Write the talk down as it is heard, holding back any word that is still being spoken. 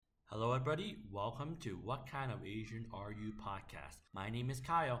Hello, everybody. Welcome to What Kind of Asian Are You podcast. My name is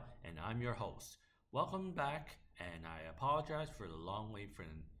Kyle, and I'm your host. Welcome back, and I apologize for the long wait for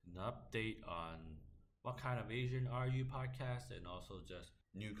an update on What Kind of Asian Are You podcast and also just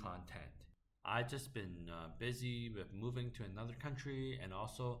new content. I just been busy with moving to another country, and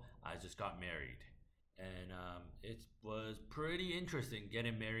also I just got married. And it was pretty interesting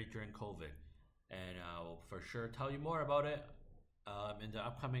getting married during COVID. And I'll for sure tell you more about it in the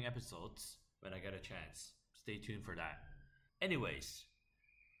upcoming episodes when I get a chance. Stay tuned for that. Anyways,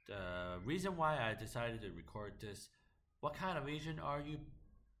 the reason why I decided to record this What Kind of Asian Are You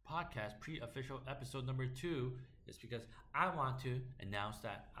podcast pre-official episode number 2 is because I want to announce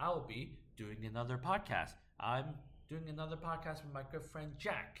that I will be doing another podcast. I'm doing another podcast with my good friend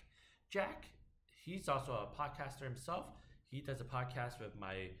Jack. Jack, he's also a podcaster himself. He does a podcast with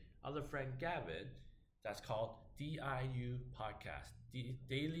my other friend Gavin that's called DIU Podcast,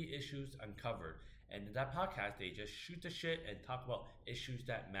 Daily Issues Uncovered. And in that podcast, they just shoot the shit and talk about issues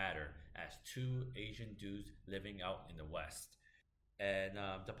that matter as two Asian dudes living out in the West. And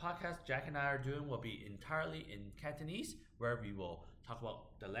the podcast Jack and I are doing will be entirely in Cantonese, where we will talk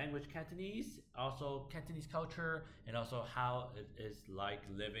about the language Cantonese, also Cantonese culture, and also how it is like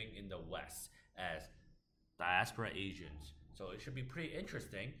living in the West as diaspora Asians. So it should be pretty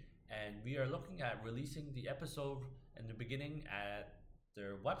interesting. And we are looking at releasing the episode in the beginning at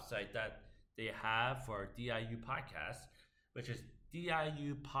their website that they have for DIU Podcast, which is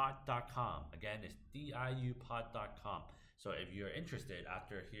diupod.com. Again, it's diupod.com. So if you're interested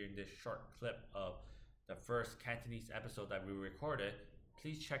after hearing this short clip of the first Cantonese episode that we recorded,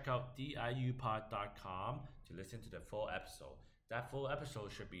 please check out diupod.com to listen to the full episode. That full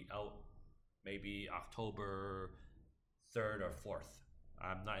episode should be out maybe October 3rd or 4th.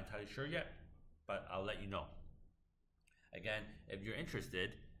 I'm not entirely sure yet, but I'll let you know. Again, if you're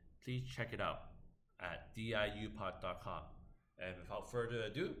interested, please check it out at diupod.com. And without further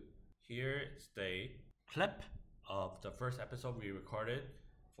ado, here's the clip of the first episode we recorded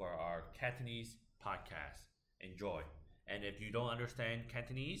for our Cantonese podcast. Enjoy. And if you don't understand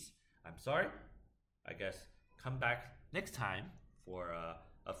Cantonese, I'm sorry. I guess come back next time for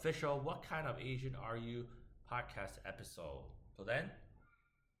official What Kind of Asian Are You podcast episode. Till then,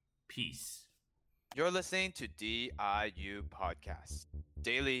 peace. You're listening to DIU Podcast,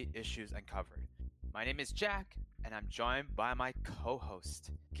 Daily Issues Uncovered. My name is Jack, and I'm joined by my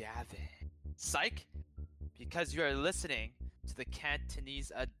co-host, Gavin. Psych! Because you are listening to the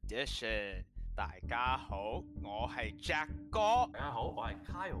Cantonese edition. 大家好，我係 Jack 哥。大家好，我係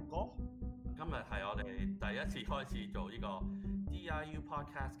Kyle 哥。今日係我哋第一次開始做呢個 DIU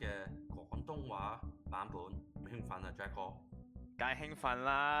Podcast 嘅廣東話版本，興奮啊 Jack 哥！梗係興奮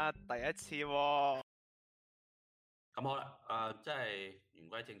啦，第一次喎。咁好啦，即係言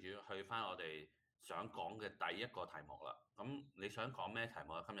歸正傳，去翻我哋想講嘅第一個題目啦。咁你想講咩題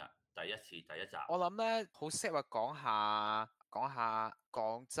目啊？今日第一次第一集。我諗咧，好適合講下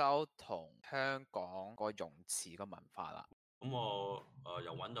廣州同香港個用詞個文化啦。咁我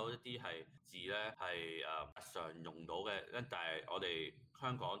又揾到一啲係字咧係日常用到嘅，但係我哋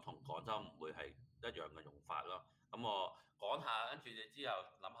香港同廣州唔會係一樣嘅用法咯。咁我講下，跟住你之後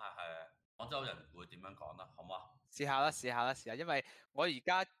諗下係廣州人會點樣講啦，好唔好啊？試下，因為我而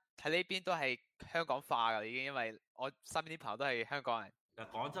家喺呢邊都係香港化㗎已經，因為我身邊啲朋友都係香港人。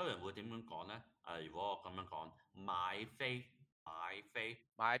廣州人會點樣講咧？如果我咁樣講，買飛、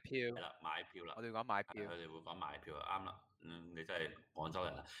買票係啦，買票啦，我哋講買票，佢哋會講買票，啱啦。你真係廣州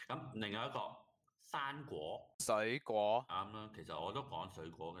人啦。咁另外一個生果、水果，啱啦。其實我都講水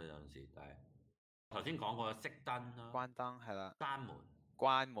果嘅有陣時，但係頭先講過熄燈啦，關燈係啦，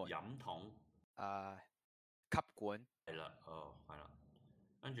關門、飲筒、吸管係啦，係啦。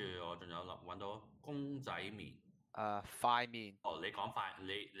跟住我仲有揾到公仔麵。塊面。你講塊，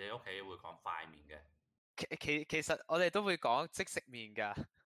你屋企會講塊面嘅。其實我哋都會講即食麵㗎。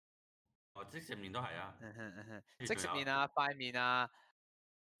即食麵都係啊。即食麵啊，塊面啊，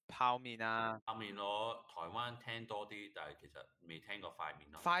泡面啊。泡面我台灣聽多啲，但係其實未聽過塊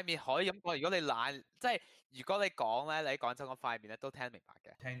面咯。塊面可以咁講，如果你懶，即係如果你講咧，你喺廣州講塊面咧，都聽得明白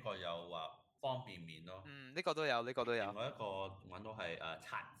嘅。聽過有話方便麵咯。呢個都有。另外一個揾到係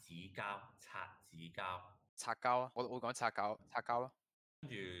擦紙膠。擦膠啊，我會講擦膠咯。跟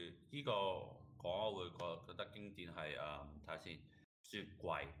住呢個講我會覺得經典係睇下先，雪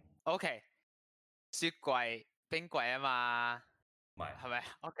櫃。OK， 雪櫃冰櫃啊嘛。唔係，係咪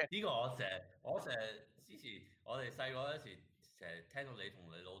 ？OK， 呢個我成日之前我哋細個嗰時成日聽到你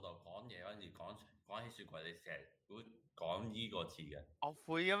同你老豆講嘢嗰陣時講起雪櫃，你成日會講呢個字嘅。我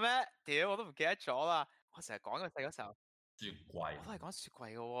會嘅咩？屌，我都唔記得咗啦。我成日講嘅細嗰時候。雪櫃。我都係講雪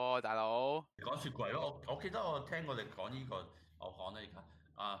櫃嘅喎，大佬。你講雪櫃咯，我記得我聽過你講呢個，我講咧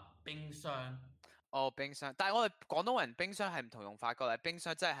而家冰箱。哦，冰箱，但係我哋廣東人冰箱係唔同用法㗎啦。冰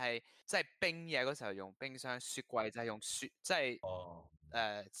箱即係冰嘢嗰時候用冰箱，雪櫃就係用雪，即係哦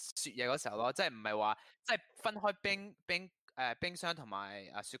雪嘢嗰時候咯，即係唔係話即係分開冰箱同埋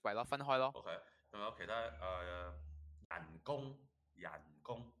雪櫃咯，分開咯。 ，OK，仲有其他人工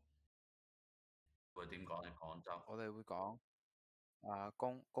會點講？你廣州我哋會講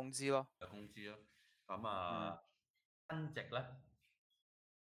工資咯。嘅工資咯。咁嗯，增值咧，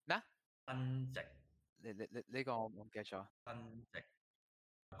咩啊？增值你呢個我唔記得咗。增值，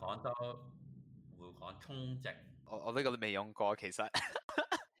廣州會講充值。我呢個都未用過，其實。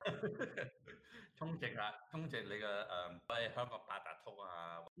充值啊，充值你嘅香港八達通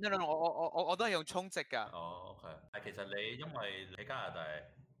啊。no no no，我都係用充值㗎。哦，OK，其實你因為你喺加拿大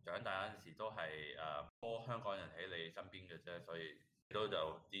長大嗰陣時都係多香港人喺你身邊嘅啫，所以都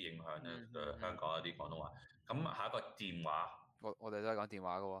有啲影響咧香港一啲廣東話。咁下一個電話，我哋都係講電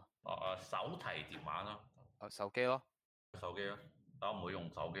話㗎喎。手提電話啦，手機咯。手機咯，但我唔會用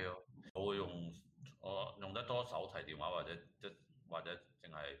手機咯，我用得多手提電話或者淨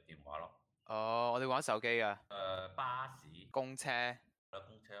係電話咯。哦，我哋講手機㗎。巴士、公車。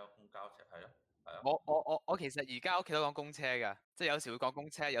公車、公交車係咯，係啊。我其實而家屋企都講公車㗎，即係有時會講公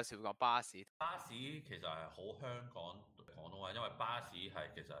車，有時會講巴士。巴士其實係好香港廣東話，因為巴士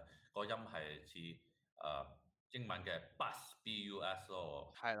係其實個音係似英文嘅 bus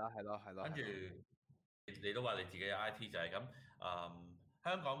咯。係咯係咯係咯。跟住你都話你自己係 IT 仔咁，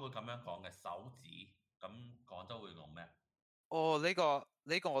香港會咁樣講嘅手指，咁廣州會用咩？哦，呢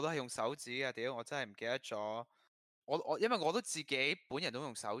個我都係用手指嘅，屌我真係唔記得咗。因為我都自己本人都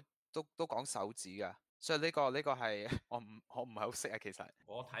用都講手指㗎，所以呢個係我唔係好識啊，其實。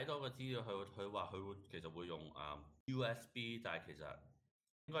我睇到個資料，佢話佢會其實會用USB，但係其實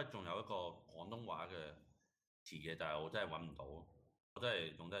應該仲有一個廣東話嘅詞嘅，但係我真係揾唔到，我真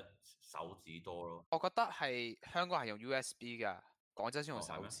係用得手指多咯。我覺得係香港係用 USB 㗎，廣州先用哦，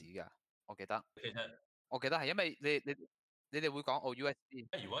係咩？手指㗎，我記得。其實我記得係因為你哋會講哦 USB。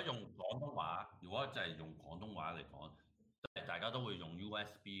如果用廣東話，如果就係用廣東話嚟講，大家都會用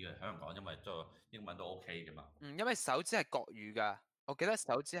USB 嘅香港，因為做英文都 OK 嘅嘛。因為手指係國語㗎，我記得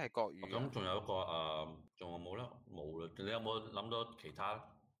手指係國語㗎。咁仲有一個仲有冇咧？冇啦。你有冇諗到其他？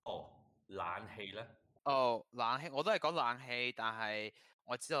哦，冷氣咧？哦，冷氣我都係講冷氣，但係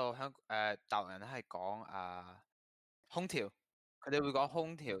我知道大陸人咧係講空調，佢哋會講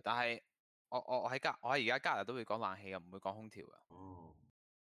空調，但係我喺而家加拿大都會講冷氣嘅，唔會講空調嘅。哦，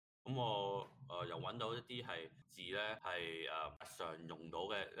咁我又揾到一啲係字咧係日常用到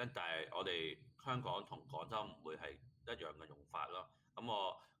嘅，但係我哋香港同廣州唔會係一樣嘅用法咯。咁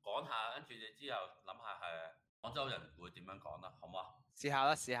我講下，跟住你之後諗下係廣州人會點樣講啦，好唔好啊？試下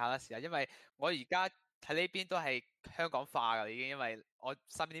啦，試下啦，試下，因為我而家喺呢邊都係香港化㗎已經，因為我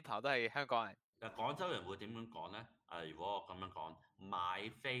身邊啲朋友都係香港人。廣州人會點樣講咧？如果我咁樣講，買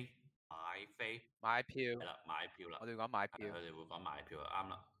飛，買票。係啦，買票啦，我哋講買票。佢哋會講買票，啱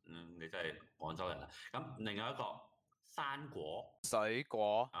啦。你真係廣州人啦。咁另外一個生果，水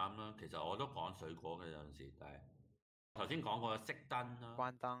果。啱啦。其實我都講水果嘅有陣時，但係頭先講過熄燈啦，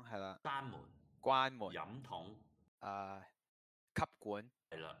關燈係啦。閂門，關門。飲筒，吸管。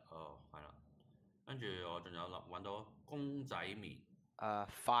係啦，係啦。跟住我仲有揾到公仔麵。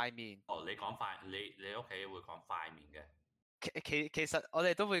塊面。哦，你講塊，你屋企會講塊面嘅。其實我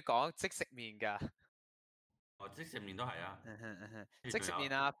哋都會講即食麵㗎。哦，即食麵都係啊。即食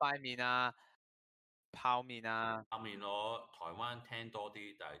麵啊，塊面啊，泡面啊。泡面我台灣聽多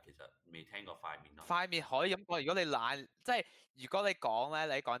啲，但係其實未聽過塊面咯。塊面可以咁講，如果你懶，即係如果你講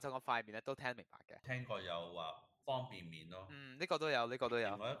咧，你喺廣州講塊面咧，都聽得明白嘅。聽過有話方便麵咯。呢個都有，呢個都有。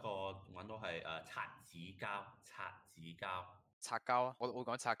另外一個揾到係擦紙膠，擦膠啊，我會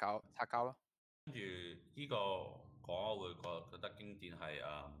講擦膠咯。跟住呢個講我會覺得經典係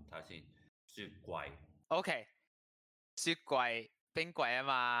睇下先，雪櫃。OK，雪櫃、冰櫃啊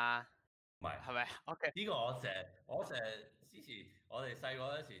嘛。唔係，係咪？OK。呢個我成日之前我哋細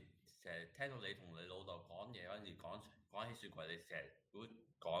個嗰時，成日聽到你同你老豆講嘢嗰陣時講起雪櫃，你成日會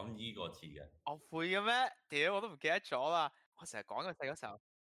講呢個詞嘅。我會嘅咩？屌，我都唔記得咗啦。我成日講嘅細嗰時候。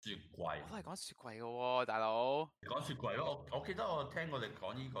雪櫃。我都係講雪櫃嘅喎，大佬。你講雪櫃咯，我記得我聽過你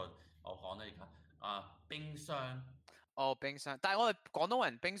講呢個，我講咧而家冰箱。哦，冰箱，但係我哋廣東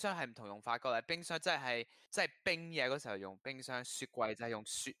人冰箱係唔同用法㗎啦。冰箱即係冰嘢嗰時候用冰箱，雪櫃就係用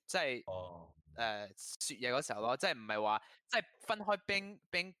雪，即係雪嘢嗰時候咯，即係唔係話即係分開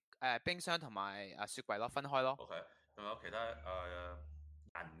冰箱同埋雪櫃咯，分開咯。OK，仲有其他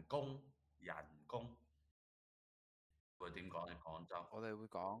人工會點講咧？廣州我哋會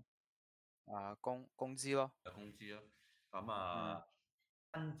講工資咯。嘅工資咯。咁啊，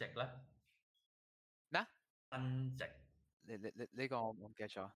增值咧？咩？增值，你呢個我唔記得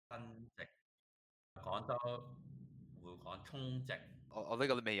咗。增值。廣州會講充值。我呢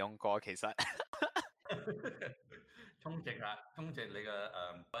個都未用過其實。充值啊，充值你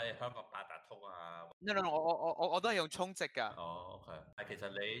嘅香港八達通啊。no no，我都係用充值㗎。哦，OK。其實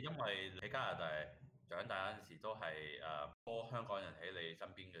你因為你喺加拿大長大嗰陣時都係多香港人喺你身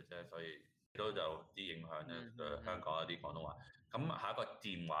邊嘅啫，所以都有啲影響咧對香港一啲廣東話。咁下一個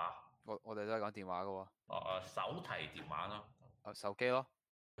電話，我哋都係講電話㗎喎。手提電話咯。手機咯。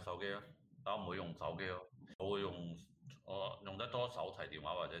手機咯，但我唔會用手機咯，我用得多手提電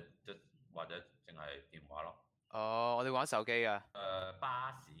話或者淨係電話咯。我哋玩手機㗎。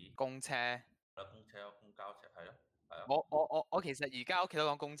巴士、公車。公車、公交車係咯，我其實而家屋企都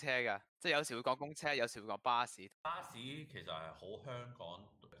講公車㗎，即係有時會講公車，有時會講巴士。巴士其實係好香港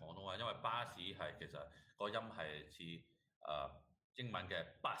廣東話，因為巴士係其實個音係似英文嘅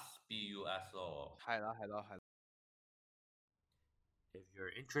bus 咯。係啦係咯係。If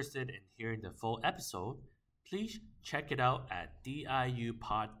you're interested in hearing the full episode, please check it out at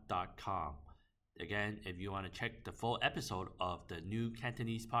diupod.com. Again, if you want to check the full episode of the new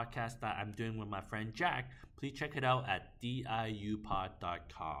Cantonese podcast that I'm doing with my friend Jack, please check it out at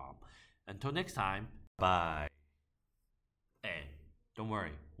diupod.com. Until next time, bye. And don't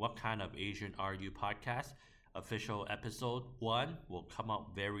worry, What Kind of Asian Are You podcast official episode 1 will come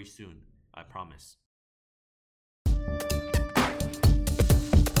out very soon, I promise.